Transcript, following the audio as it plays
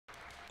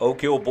Oak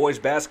Hill boys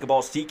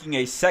basketball seeking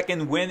a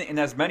second win in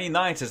as many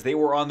nights as they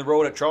were on the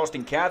road at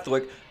Charleston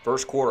Catholic.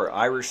 First quarter,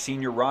 Irish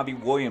senior Robbie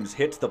Williams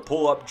hits the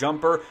pull-up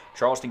jumper.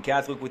 Charleston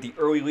Catholic with the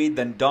early lead,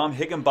 then Dom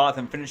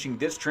Higginbotham finishing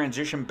this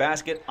transition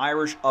basket.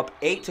 Irish up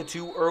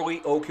 8-2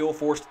 early. Oak Hill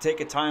forced to take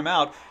a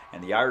timeout,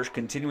 and the Irish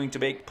continuing to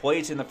make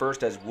plays in the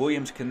first as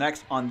Williams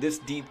connects on this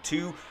deep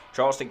two.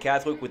 Charleston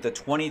Catholic with the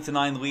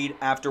 20-9 lead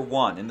after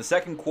one. In the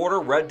second quarter,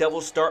 Red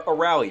Devils start a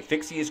rally.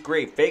 Fixius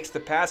Gray fakes the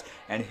pass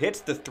and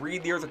hits the three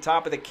near the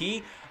top of the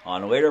key.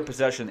 On a later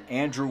possession,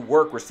 Andrew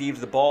Work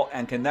receives the ball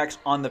and connects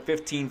on the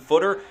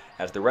 15-footer.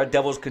 As the Red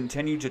Devils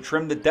continue to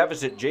trim the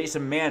deficit,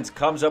 Jason Mans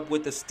comes up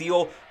with the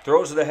steal,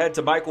 throws it ahead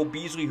to Michael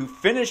Beasley, who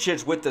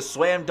finishes with the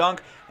slam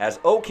dunk as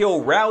Oak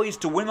Hill rallies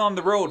to win on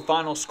the road.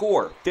 Final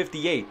score,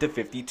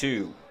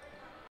 58-52.